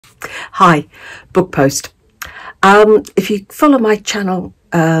Hi, book post. If you follow my channel,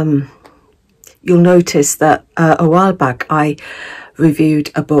 you'll notice that a while back I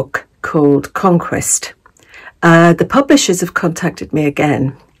reviewed a book called Conquest. The publishers have contacted me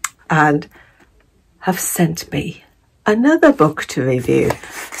again and have sent me another book to review,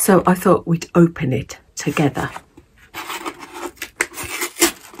 so I thought we'd open it together.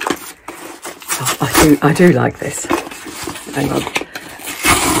 Oh, I do like this. Hang on.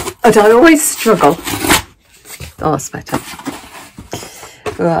 And I always struggle. Oh, that's better.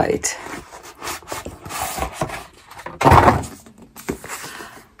 Right.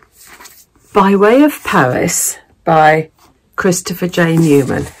 By Way of Paris by Christopher J.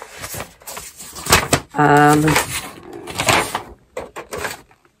 Newman.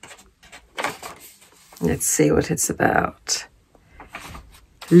 Let's see what it's about.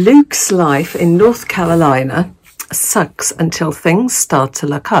 Luke's life in North Carolina sucks until things start to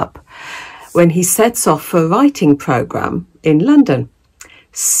look up when he sets off for a writing program in London,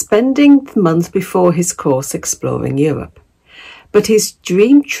 spending the month before his course exploring Europe. But his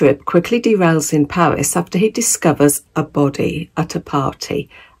dream trip quickly derails in Paris after he discovers a body at a party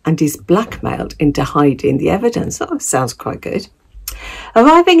and is blackmailed into hiding the evidence. Oh, sounds quite good.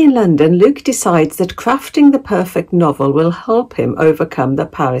 Arriving in London, Luke decides that crafting the perfect novel will help him overcome the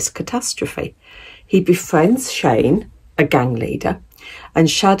Paris catastrophe. He befriends Shane, a gang leader, and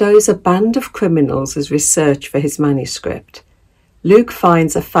shadows a band of criminals as research for his manuscript. Luke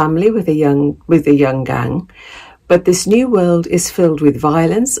finds a family with a young gang, but this new world is filled with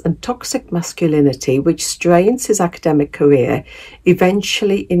violence and toxic masculinity which strains his academic career,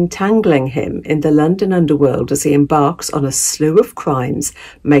 eventually entangling him in the London underworld as he embarks on a slew of crimes,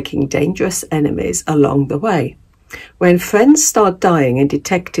 making dangerous enemies along the way. When friends start dying and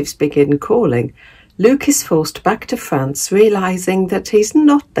detectives begin calling, Luke is forced back to France, realising that he's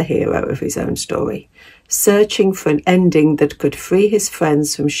not the hero of his own story. Searching for an ending that could free his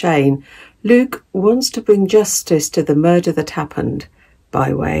friends from Shane, Luke wants to bring justice to the murder that happened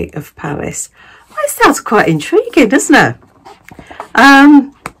by way of Paris. Well, it sounds quite intriguing, doesn't it?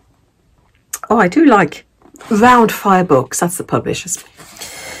 Oh, I do like Roundfire Books. That's the publishers.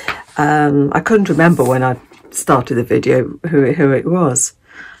 I couldn't remember when I started the video who it was.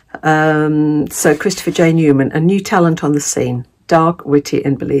 So Christopher J. Newman, a new talent on the scene. Dark, witty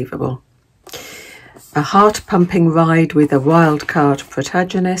and believable. A heart-pumping ride with a wild-card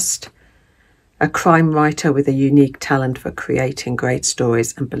protagonist. A crime writer with a unique talent for creating great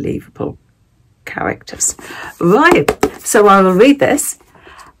stories and believable characters. Right, so I will read this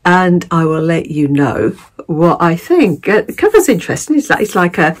and I will let you know what I think. The cover's interesting. It's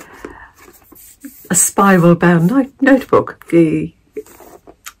like a spiral-bound notebook.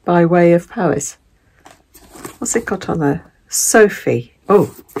 By Way of Paris. What's it got on there? Sophie.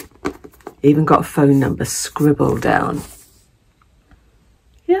 Oh, even got a phone number scribbled down.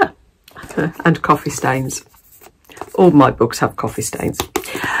 Yeah. And coffee stains. All my books have coffee stains.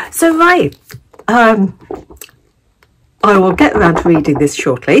 So right, I will get around to reading this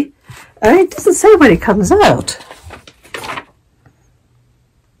shortly. It doesn't say when it comes out.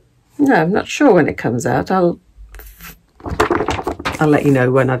 No, I'm not sure when it comes out. I'll let you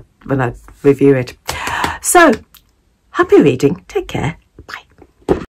know when I review it. So, happy reading. Take care.